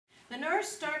The nurse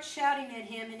starts shouting at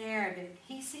him in Arabic.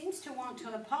 He seems to want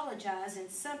to apologize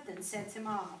and something sets him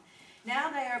off.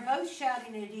 Now they are both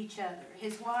shouting at each other.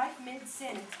 His wife,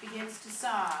 mid-sentence, begins to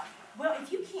sob. Well, if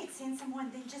you can't send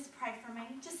someone, then just pray for me.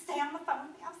 Just stay on the phone.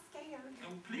 I'm scared.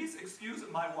 Please excuse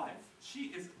my wife.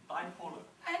 She is bipolar.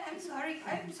 I'm sorry.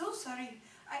 I'm so sorry.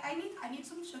 I need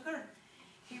some sugar.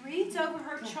 He reads over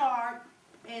her chart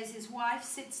as his wife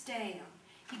sits down.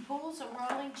 He pulls a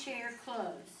rolling chair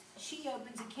close. She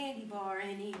opens a candy bar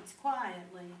and eats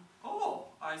quietly. Oh,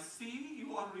 I see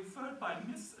you are referred by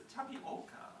Miss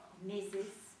Tapioca. Mrs.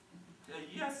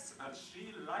 Yes,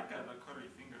 she like the curry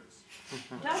fingers.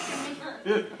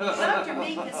 Dr.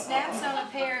 Mika snaps on a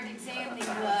pair of examining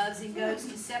gloves and goes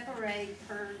to separate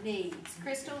her needs.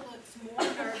 Chrystal looks more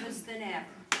nervous than ever.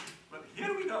 But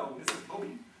here we go, Mrs.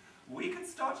 Bobby. We can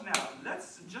start now.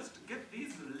 Let's just get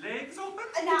these legs open.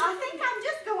 Now, I think I'm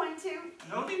just going to.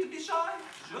 No need to be shy.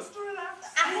 Just relax.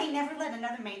 I ain't never let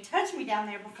another man touch me down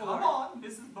there before. Come on,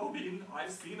 Mrs. Bobine. I've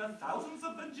seen thousands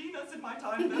of vaginas in my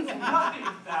time. There's nothing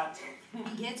that.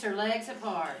 He gets her legs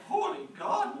apart. Holy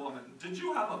God, woman. Did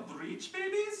you have a breech,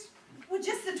 babies? Well,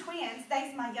 just the twins.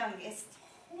 They's my youngest.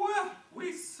 Well,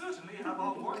 we certainly have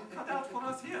our work cut out for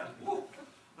us here. Ooh.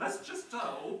 Let's just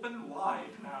open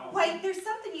wide now. Wait, there's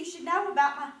something you should know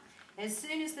about my... As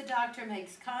soon as the doctor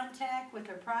makes contact with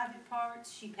her private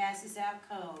parts, she passes out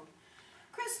cold.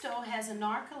 Chrystal has a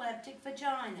narcoleptic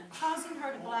vagina, causing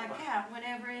her to black out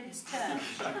whenever it is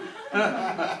touched.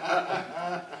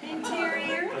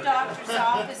 Interior, doctor's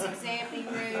office,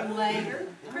 examining room later.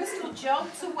 Chrystal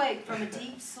jolts awake from a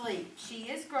deep sleep. She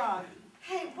is groggy.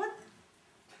 Hey, what the...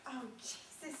 Oh,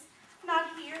 Jesus. Not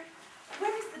here.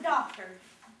 Where is the doctor?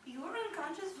 You were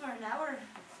unconscious for an hour.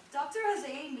 Doctor has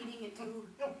a meeting at 2.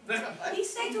 He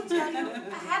said to tell you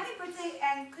a happy birthday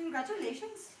and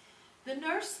congratulations. The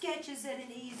nurse sketches at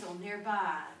an easel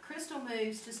nearby. Chrystal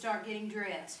moves to start getting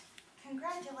dressed.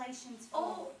 Congratulations.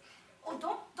 Oh,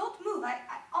 don't move. I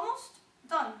almost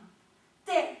done.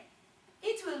 There.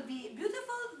 It will be a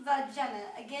beautiful vagina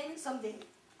again someday.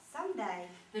 Someday.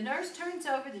 The nurse turns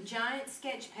over the giant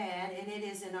sketch pad, and it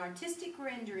is an artistic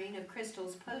rendering of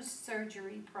Crystal's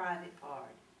post-surgery private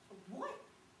part. What?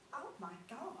 Oh my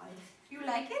God. You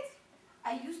like it?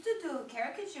 I used to do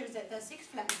caricatures at the Six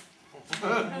Flags.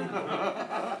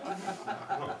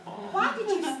 Why did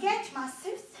you sketch my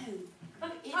suit?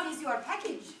 It is your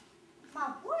package.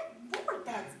 My what? Lord,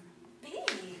 that's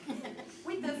big.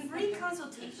 With the free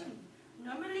consultation.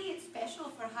 Normally it's special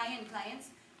for high-end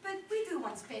clients, but we do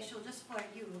one special just for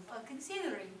you,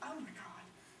 considering. Oh my God.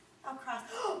 Oh Christ.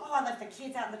 Oh, I left the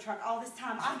kids out in the truck all this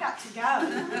time. I've got to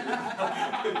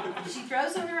go. She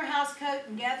throws on her house coat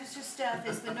and gathers her stuff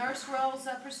as the nurse rolls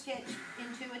up her sketch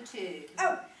into a tube.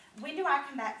 Oh, when do I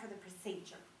come back for the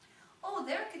procedure? Oh,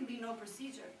 there can be no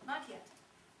procedure. Not yet.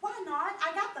 Why not?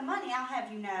 I got the money, I'll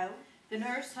have you know. The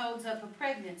nurse holds up a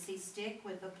pregnancy stick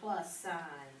with a plus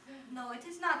sign. No, it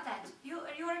is not that.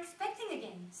 You're expecting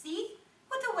again. See?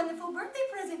 What a wonderful birthday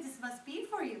present this must be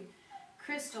for you.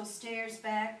 Chrystal stares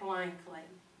back blankly.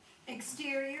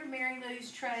 Exterior, Mary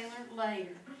Lou's trailer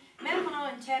later.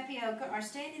 Mamaw and Tapioca are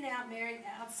standing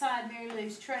outside Mary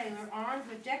Lou's trailer, armed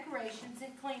with decorations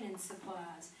and cleaning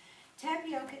supplies.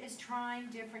 Tapioca is trying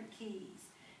different keys.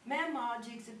 Mamaw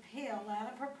jigs a pill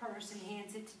out of her purse and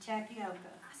hands it to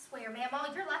Tapioca. I swear,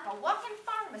 Mamaw, you're like a walking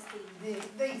pharmacy.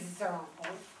 These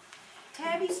samples.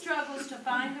 Tabby struggles to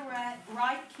find the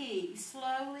right key,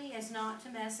 slowly as not to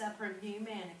mess up her new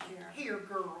manicure. Here,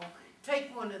 girl,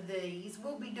 take one of these.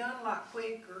 We'll be done a lot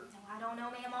quicker. No, I don't know,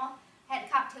 Mamaw. Had a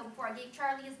cocktail before I gave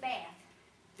Charlie his bath.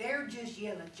 They're just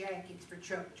yellow jackets for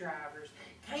truck drivers.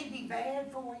 Can't be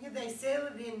bad for you. They sell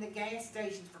it in the gas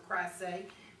stations, for Christ's sake,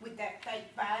 with that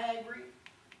fake Viagra.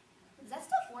 Does that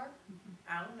stuff work?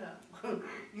 I don't know.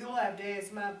 You'll have to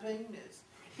ask my penis.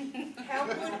 How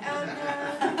would I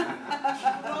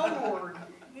know? Lord,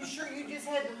 you sure you just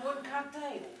had the one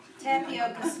cocktail?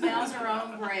 Tapioca smells her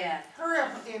own breath. Hurry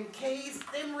up with them keys.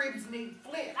 Them ribs need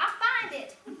flipped. I'll find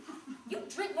it. You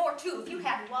drink more, too, if you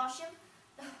have to wash him.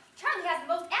 Charlie has the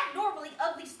most abnormally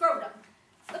ugly scrotum.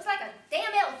 Looks like a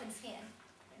damn elephant skin.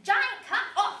 Giant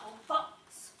cock, awful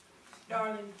fox.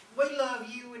 Darling, we love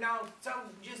you and all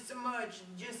just so much.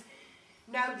 Just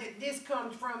know that this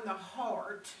comes from the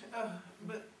heart.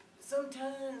 But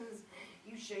sometimes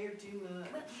you share too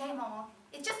much. But, Mamaw,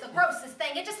 it's just the grossest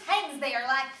thing. It just hangs there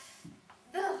like...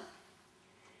 Ugh.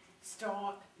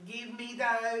 Stop. Give me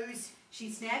those.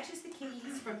 She snatches the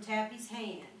keys from Tappy's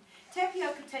hand.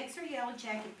 Tapioca takes her yellow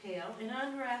jacket pill and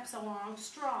unwraps a long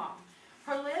straw.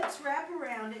 Her lips wrap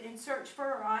around it and search for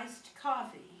her iced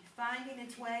coffee. finding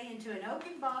its way into an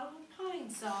open bottle of pine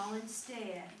sol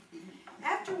instead.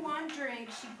 After one drink,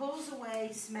 she pulls away,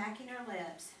 smacking her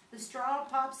lips. The straw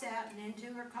pops out and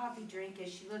into her coffee drink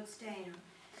as she looks down.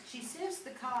 She sips the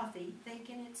coffee,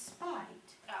 thinking it's spite.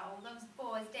 Oh, those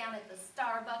boys down at the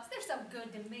Starbucks, they're so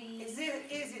good to me. Is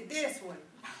it this one?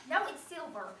 No, it's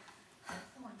silver.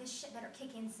 Lord, this shit better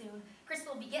kick in soon.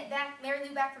 Chrystal will be getting Mary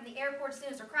Lou back from the airport as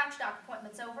soon as her crotch doc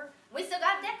appointment's over. We still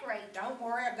got to decorate. Don't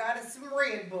worry, I got us some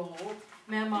Red Bull.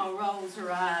 Mamaw rolls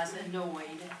her eyes,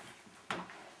 annoyed.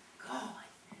 God,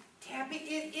 Tappy,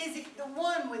 is it the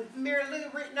one with Mary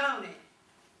Lou written on it?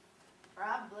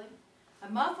 Probably. A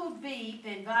muffled beep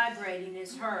and vibrating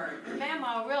is heard.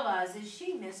 Mamaw realizes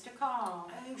she missed a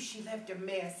call. Oh, she left a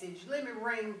message. Let me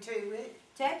ring to it.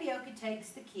 Tapioca takes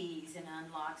the keys and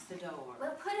unlocks the door.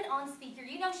 Well, put it on speaker.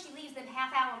 You know she leaves them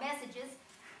half-hour messages.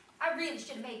 I really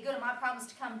should have made good on my promise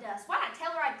to come dusk. Why'd I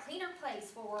tell her I'd clean her place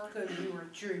for her? Because you were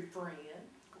a true friend.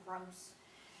 Gross.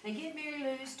 They get Mary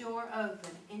Lou's door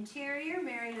open. Interior,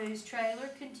 Mary Lou's trailer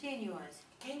continuous.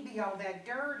 Can't be all that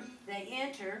dirty. They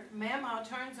enter. Mamaw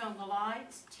turns on the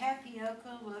lights.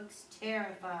 Tapioca looks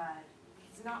terrified.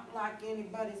 It's not like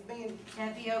anybody's been.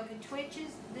 Tapioca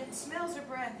twitches, then smells her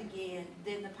breath again,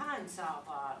 then the pine sol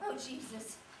bottle. Oh,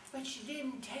 Jesus. But she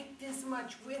didn't take this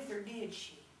much with her, did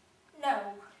she?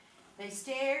 No. They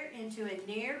stare into a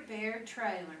near bare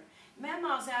trailer.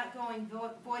 Mamaw's outgoing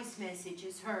voice message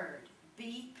is heard.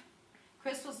 Beep.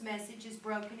 Chrystal's message is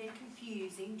broken and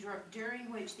confusing,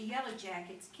 during which the Yellow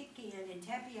Jackets kick in and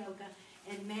Tapioca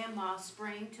and Mamaw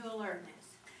spring to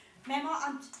alertness. Mamaw,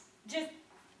 I'm just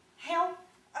help.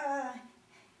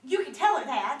 You can tell her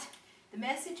that. The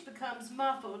message becomes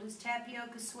muffled as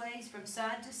Tapioca sways from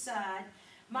side to side,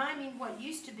 miming what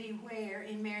used to be where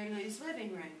in Mary Lou's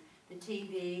living room. The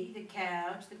TV, the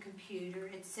couch, the computer,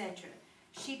 etc.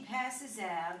 She passes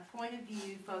out, point of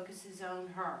view focuses on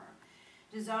her.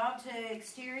 Dissolved to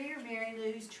exterior, Mary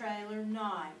Lou's trailer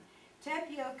 9.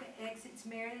 Tapioca exits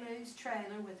Mary Lou's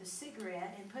trailer with a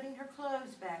cigarette and putting her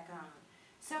clothes back on.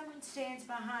 Someone stands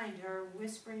behind her,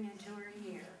 whispering into her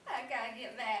ear. I gotta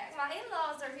get back. My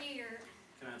in-laws are here.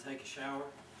 Can I take a shower?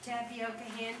 Tapioca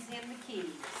hands him the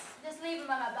keys. Just leave them in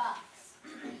my box.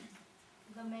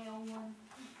 The male one.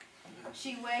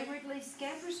 She waywardly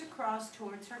scampers across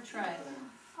towards her trailer.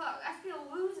 Fuck, I feel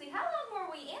woozy. How long were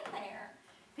we in there?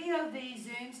 POV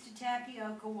zooms to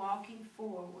Tapioca walking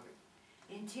forward.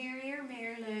 Interior,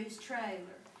 Mary Lou's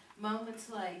trailer. Moments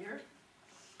later,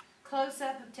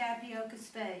 close-up of Tapioca's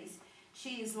face.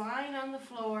 She is lying on the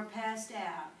floor, passed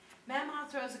out. Mamaw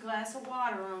throws a glass of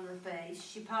water on her face.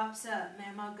 She pops up.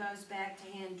 Mamaw goes back to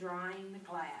hand drying the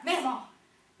glass. Mamaw,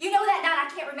 you know that night I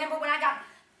can't remember when I got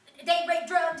date rape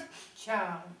drugged?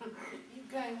 Child, you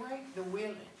can't rape the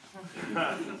willing.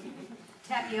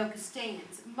 Tapioca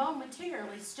stands,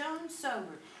 momentarily stone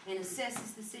sober, and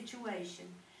assesses the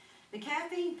situation. The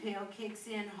caffeine pill kicks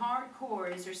in hardcore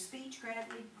as her speech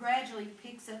gradually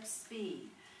picks up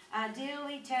speed.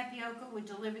 Ideally, Tapioca would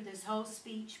deliver this whole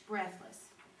speech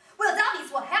breathless. Well, it's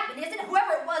obvious what happened, isn't it?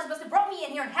 Whoever it was must have brought me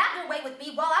in here and had their way with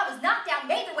me while I was knocked down,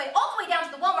 made their way all the way down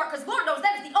to the Walmart, because Lord knows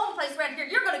that is the only place around here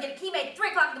you're going to get a key made at 3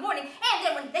 o'clock in the morning, and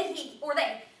then when he,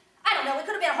 I don't know, it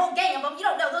could have been a whole gang of them. You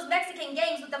don't know, those Mexican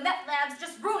gangs with the meth labs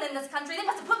just ruining this country. They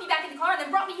must have put me back in the car and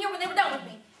then brought me here when they were done with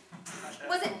me.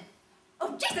 Was it?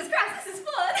 Oh, Jesus Christ, this is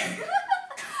fun.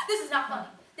 This is not funny.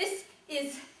 This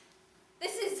is...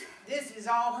 This is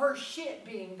all her shit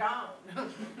being gone.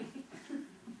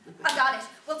 I got it.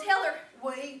 We'll tell her.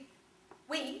 We?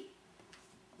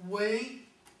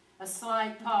 A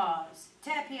slight pause.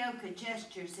 Tapioca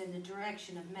gestures in the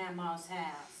direction of Mamaw's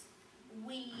house.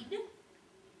 Weed.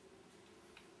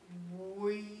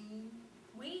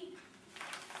 We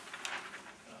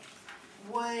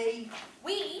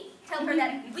tell her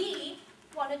that we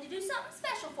wanted to do something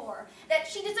special for her. That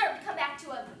she deserved to come back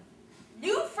to a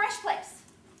new, fresh place.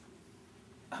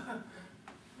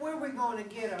 Where we going to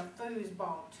get a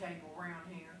foosball table around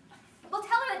here? We'll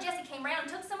tell her that Jesse came around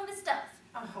and took some of his stuff.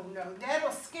 Oh no,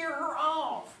 that'll scare her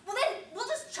off. Well then, we'll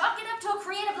just chalk it up to a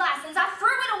creative license. I threw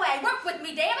it away. Work with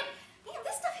me, damn it. Damn,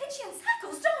 this stuff hits you in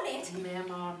cycles, don't it?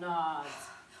 Mamaw nods.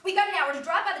 We got an hour to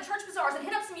drive by the church bazaars and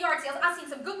hit up some yard sales. I've seen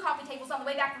some good coffee tables on the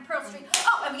way back from Pearl Street.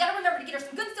 Oh, and we gotta remember to get her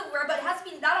some good silverware, but it has to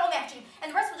be not all matching. And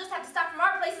the rest we'll just have to stock from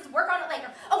our places and work on it later.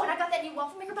 Oh, and I got that new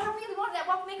waffle maker, but I really wanted that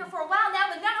waffle maker for a while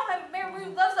now, and I know how Mary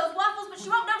Lou loves those waffles, but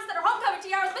she won't notice that her homecoming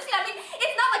tiara is missing. I mean,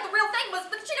 it's not like the real thing was,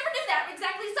 but she never knew that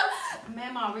exactly, so...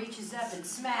 Mamaw reaches up and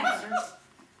smacks her.